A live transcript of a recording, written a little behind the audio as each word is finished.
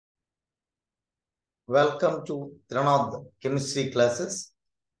Welcome to Trinath chemistry classes.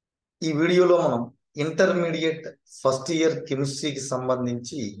 ఈ వీడియోలో మనం ఇంటర్మీడియట్ ఫస్ట్ ఇయర్ కెమిస్ట్రీకి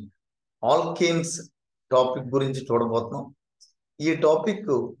సంబంధించి ఆల్కేన్స్ టాపిక్ గురించి చూడబోతున్నాం. ఈ topic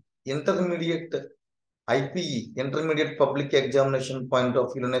intermediate IPE intermediate public examination point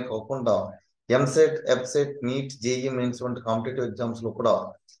of వ్యూలోనే కాకుండా EAMCET, EAPCET, neat, JEE mains వంటి కాంపిటేటివ్ ఎగ్జామ్స్ లో కూడా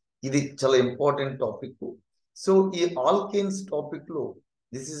ఇది చాలా ఇంపార్టెంట్ టాపిక్. సో ఈ ఆల్కేన్స్ టాపిక్ లో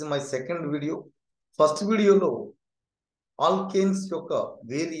this is my second video. First వీడియోలో ఆల్కేన్స్ యొక్క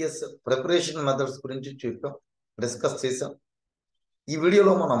వేరియస్ ప్రిపరేషన్ మెథడ్స్ గురించి డిస్కస్ చేసాం. ఈ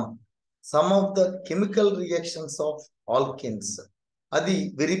వీడియోలో మనం some of the chemical reactions of alkanes, అది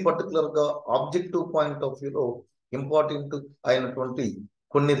వెరీ పర్టికులర్ గా ఆబ్జెక్టివ్ పాయింట్ ఆఫ్ వ్యూలో ఇంపార్టెంట్ అయినటువంటి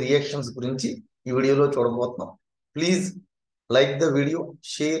కొన్ని రియాక్షన్స్ గురించి ఈ వీడియోలో చూడబోతున్నాం. Please like the video,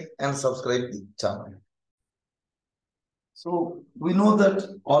 share and subscribe the channel. So we know that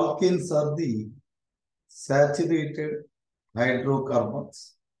alkanes are the saturated hydrocarbons,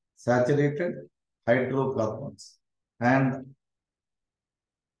 and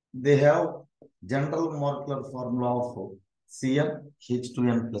they have general molecular formula of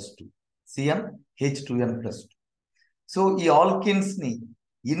CnH2n+2. So ఈ alkanes ని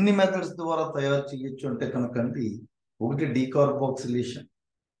ఎన్ని మెథడ్స్ ద్వారా తయారు చేయొచ్చు అంటే కనుకండి, ఒకటి డీకార్బాక్సిలేషన్.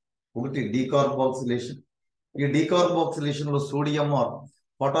 ఈ డీకార్బాక్సిలేషన్ లో sodium are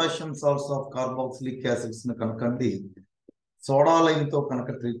potassium salts of carboxylic acids ని కనుకండి సోడా లైన్ తో కనుక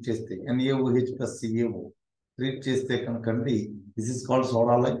ట్రీట్ చేస్తే NaOH+CaO ట్రీట్ చేస్తే కనుకండి this is called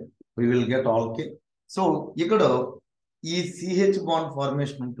soda line. We will get alkane. So ఇక్కడ ఈ CH బాండ్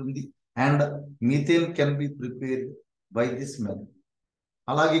ఫార్మేషన్ ఉంటుంది and methane can be prepared by this method.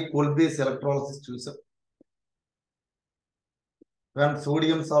 అలాగే Kolbe's electrolysis చూసాం. when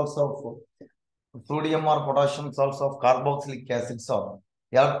sodium or potassium salts of carboxylic acids are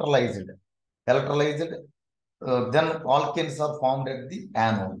electrolyzed, then alkanes are formed at the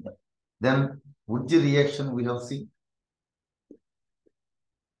anode. Then which reaction we have seen?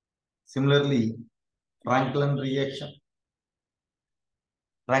 Similarly, Franklin reaction,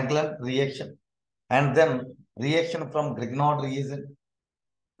 and then reaction from Grignard reagent,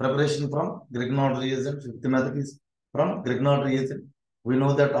 preparation from Grignard reagent. Fifth method is from Grignard reagent. We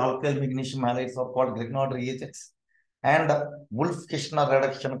know that alkyl magnesium halides are called Grignard reagents, and Wolff-Kishner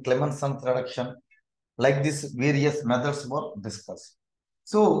reduction, Clemenson's reduction, like this various methods were discussed.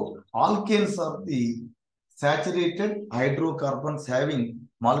 So alkanes are the saturated hydrocarbons having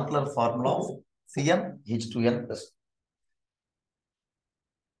molecular formula of CnH2n+.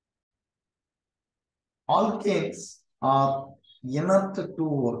 Alkanes are inert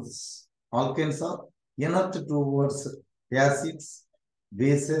towards acids,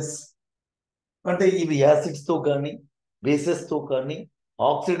 bases. అంటే ఇవి acids తో కానీ bases తో కానీ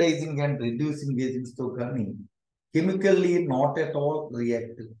oxidising and reducing agents తో కానీ chemically not at all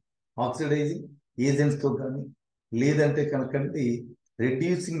reactive. Oxidising agents తో కానీ లేదంటే కనుకండి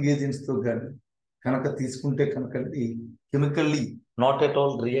రిడ్యూసింగ్ ఏజెంట్స్ తో కానీ కనుక తీసుకుంటే కనుకండి chemically not at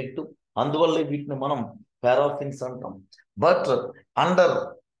all reactive. అందువల్ల వీటిని మనం పారాఫిన్స్ అంటాం. But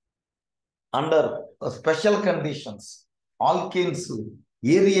under special conditions alkanes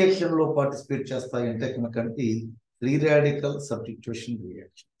A reaction లో పార్టిసిపేట్ చేస్తాయి అంటే కనుకండి free radical substitution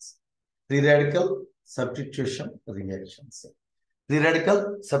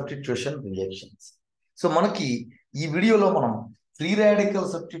reactions. So మనకి ఈ వీడియోలో మనం ఫ్రీ రాడికల్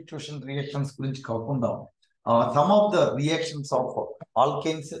సబ్స్టిట్యూషన్ రియాక్షన్స్ గురించి కాకుండా some of the reactions of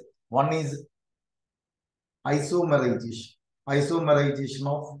alkanes. One is isomerization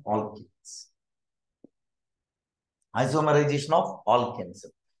of alkanes.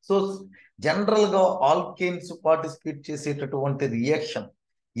 So general గా ఆల్కేన్స్ పార్టిసిపేట్ చేసేటటువంటి రియాక్షన్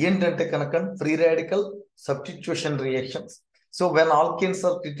ఏంటంటే కనుక free radical substitution reactions. So when alkanes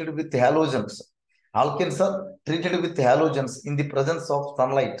are treated with halogens in the presence of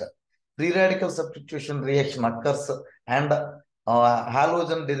sunlight, free radical substitution reaction occurs and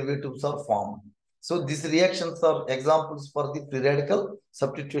halogen derivatives are formed. So these reactions are examples for the free radical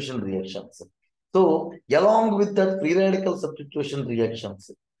substitution reactions. So along with that free radical substitution reactions,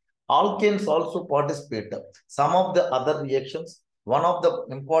 alkanes also participate some of the other reactions. One of the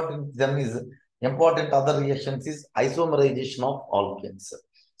important other reactions is isomerization of alkanes.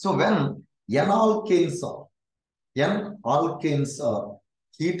 So when n alkanes are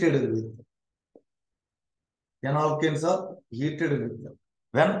heated with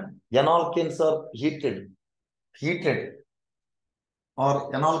when n alkanes are heated or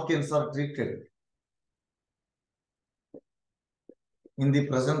n alkanes are treated in the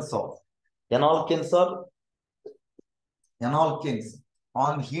presence of n alkanes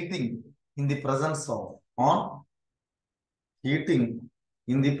on heating in the presence of, on heating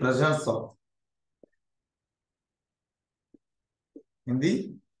in the presence of, in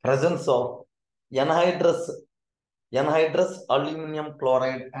the presence of anhydrous aluminum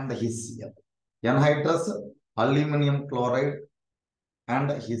chloride and HCl. Anhydrous aluminum chloride and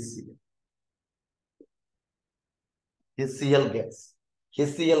HCl. HCl gas.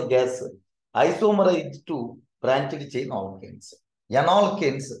 HCl gas isomerized to branched chain alkanes.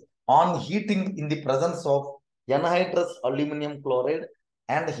 Alkanes on heating in the presence of anhydrous aluminum chloride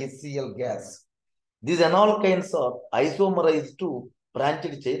and HCl gas. These analkanes are isomerized to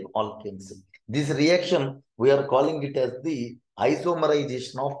branched chain alkanes. This reaction, we are calling it as the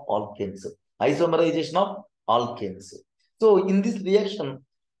isomerization of alkanes. Isomerization of alkanes. So in this reaction,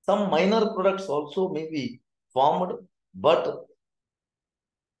 some minor products also may be formed, but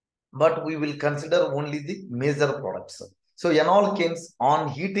we will consider only the major products. So alkanes on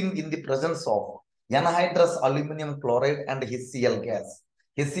heating in the presence of anhydrous aluminum chloride and HCl gas.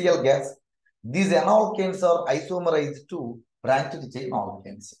 HCl gas, these analkanes are isomerized to branched chain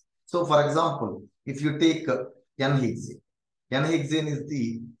alkanes. So for example, if you take N-hexane, N-hexane is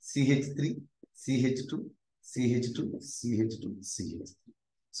the CH3, CH2, CH2, CH2, CH3.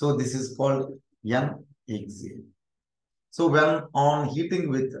 So this is called N-hexane. So when on heating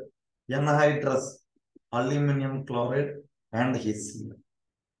with anhydrous aluminum chloride and HCl,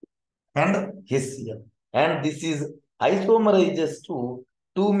 and this is isomerizes to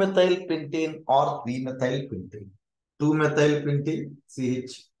 2-methylpentane or 3-methylpentane. 2-methylpentane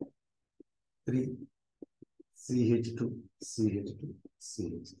CH3, CH2, CH2,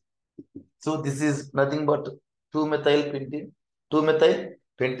 CH3. So this is nothing but 2-methylpentane,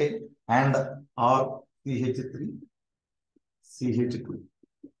 and or CH3, CH2,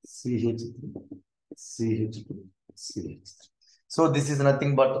 CH3, CH2, CH3. So this is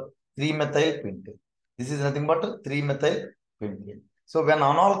nothing but 3-methylpentane. This is nothing but 3-methylpentane. So when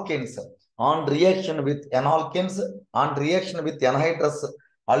analkanes on reaction with anhydrous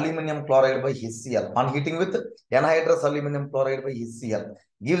aluminum chloride by HCl, on heating with anhydrous aluminum chloride by HCl,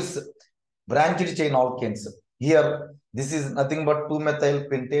 gives branched chain alkanes. Here, this is nothing but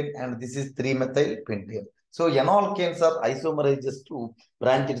 2-methylpentane and this is 3-methylpentane. So alkanes are isomerized to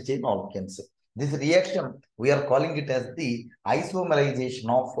branched chain alkanes. This reaction, we are calling it as the isomerization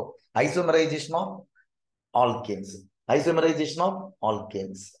of alkanes. Isomerization of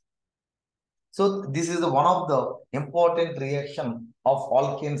alkanes. So this is one of the important reaction of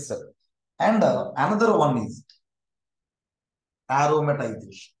alkanes. And another one is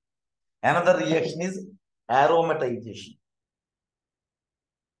aromatization. Another reaction is aromatization.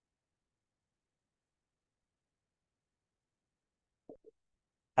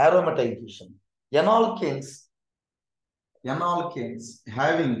 Aromatization. Alkanes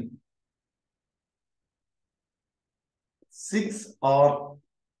having 6 or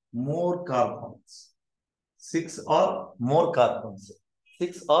more carbons. 6 or more carbons.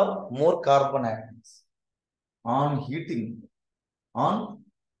 6 or more carbon atoms on heating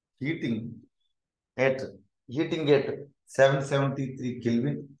at 773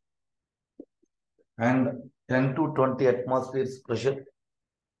 Kelvin and 10 to 20 atmospheres pressure.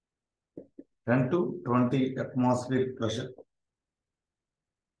 10 to 20 atmosphere pressure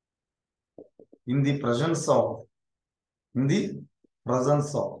in the presence of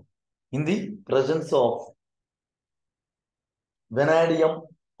vanadium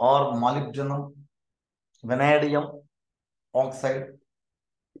or molybdenum, vanadium oxide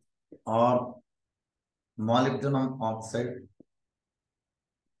or molybdenum oxide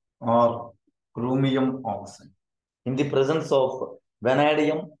or chromium oxide. In the presence of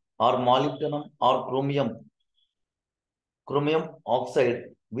vanadium or molybdenum or chromium oxide,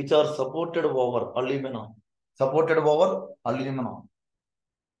 which are supported over aluminum.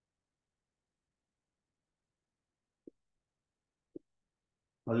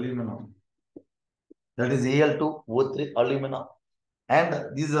 That is Al2O3 aluminum.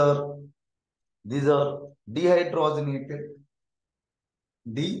 And these are dehydrogenated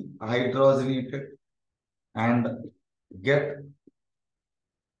and get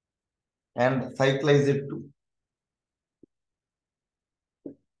and cyclized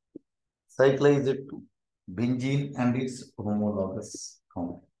to benzene and its homologous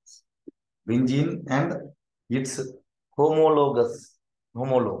compounds. Benzene and its homologues.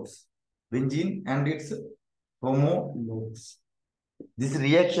 Benzene and its homologues. This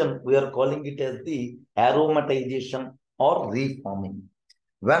reaction, we are calling it as the aromatization or reforming.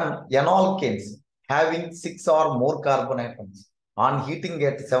 When alkanes having 6 or more carbon atoms on heating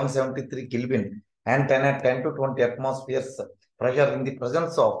at 773 Kelvin and 10 to 20 atmospheres pressure in the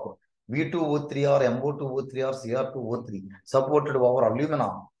presence of V2O3 or MO2O3 or Cr2O3 supported over alumina.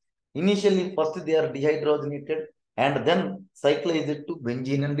 Initially, first they are dehydrogenated and then cyclized to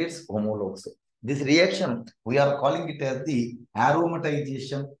benzene and its homologues. This reaction, we are calling it as the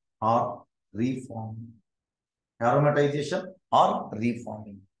aromatization or reforming. Aromatization or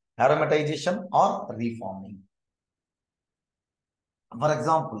reforming. Aromatization or reforming. For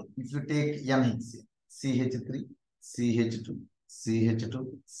example, if you take NHC, CH3, CH2, CH2,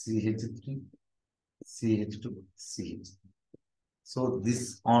 CH3, CH2, CH3. So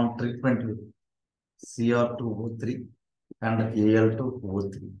this on treatment with Cr2O3 and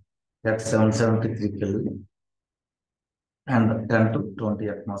Al2O3 at 773 Kelvin and 10 to 20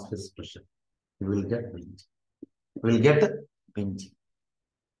 atmospheres pressure. We will get benzene. We will get benzene.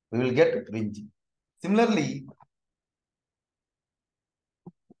 We will get benzene.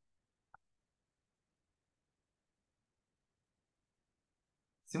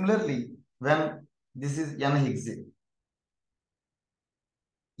 Similarly, when this is N-hexane,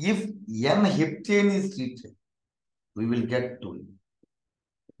 if N-heptane is treated, we will get toluene.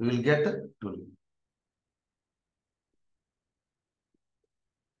 We will get toluene.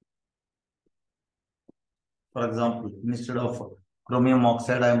 For example, instead of chromium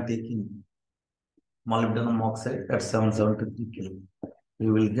oxide, I am taking molybdenum oxide at 773 Kelvin.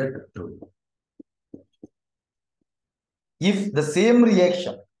 We will get toluene. If the same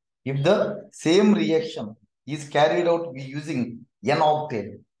reaction is carried out using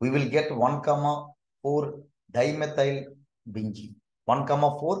N-octane, we will get 1,4 dimethyl benzene.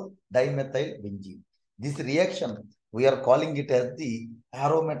 1,4 dimethyl benzene. This reaction, we are calling it as the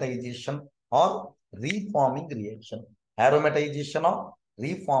aromatization or reforming reaction. Aromatization or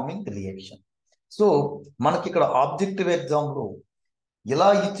reforming reaction. So, మనకి ఇక్కడ objective example ఇలా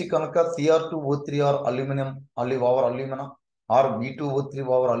ఇచ్చి కనుక Cr2O3 or aluminum over alumina or B2O3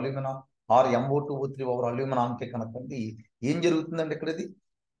 over alumina or MO2O3 over alumina అంటే కనుక ఏం జరుగుతుందండి ఇక్కడ ఇది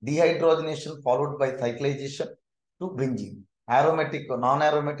dehydrogenation followed by cyclization to benzene. Aromatic,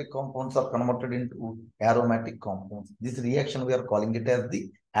 non-aromatic compounds are converted into aromatic compounds. This reaction we are calling it as the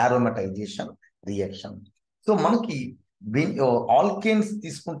aromatization reaction. So మనకి alkanes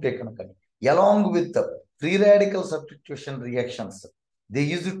తీసుకుంటే కనుక along with free radical substitution reactions, they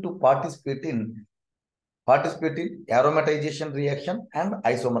use it to participate in aromatization reaction and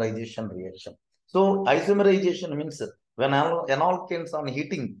isomerization reaction. So isomerization means when alkanes on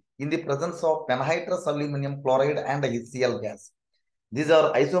heating in the presence of anhydrous aluminum chloride and HCl gas, these are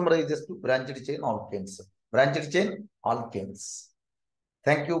isomerized to branched chain alkanes. Branched chain alkanes.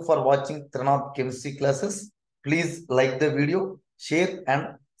 Thank you for watching Trinath chemistry classes. Please like the video, share and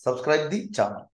subscribe the channel.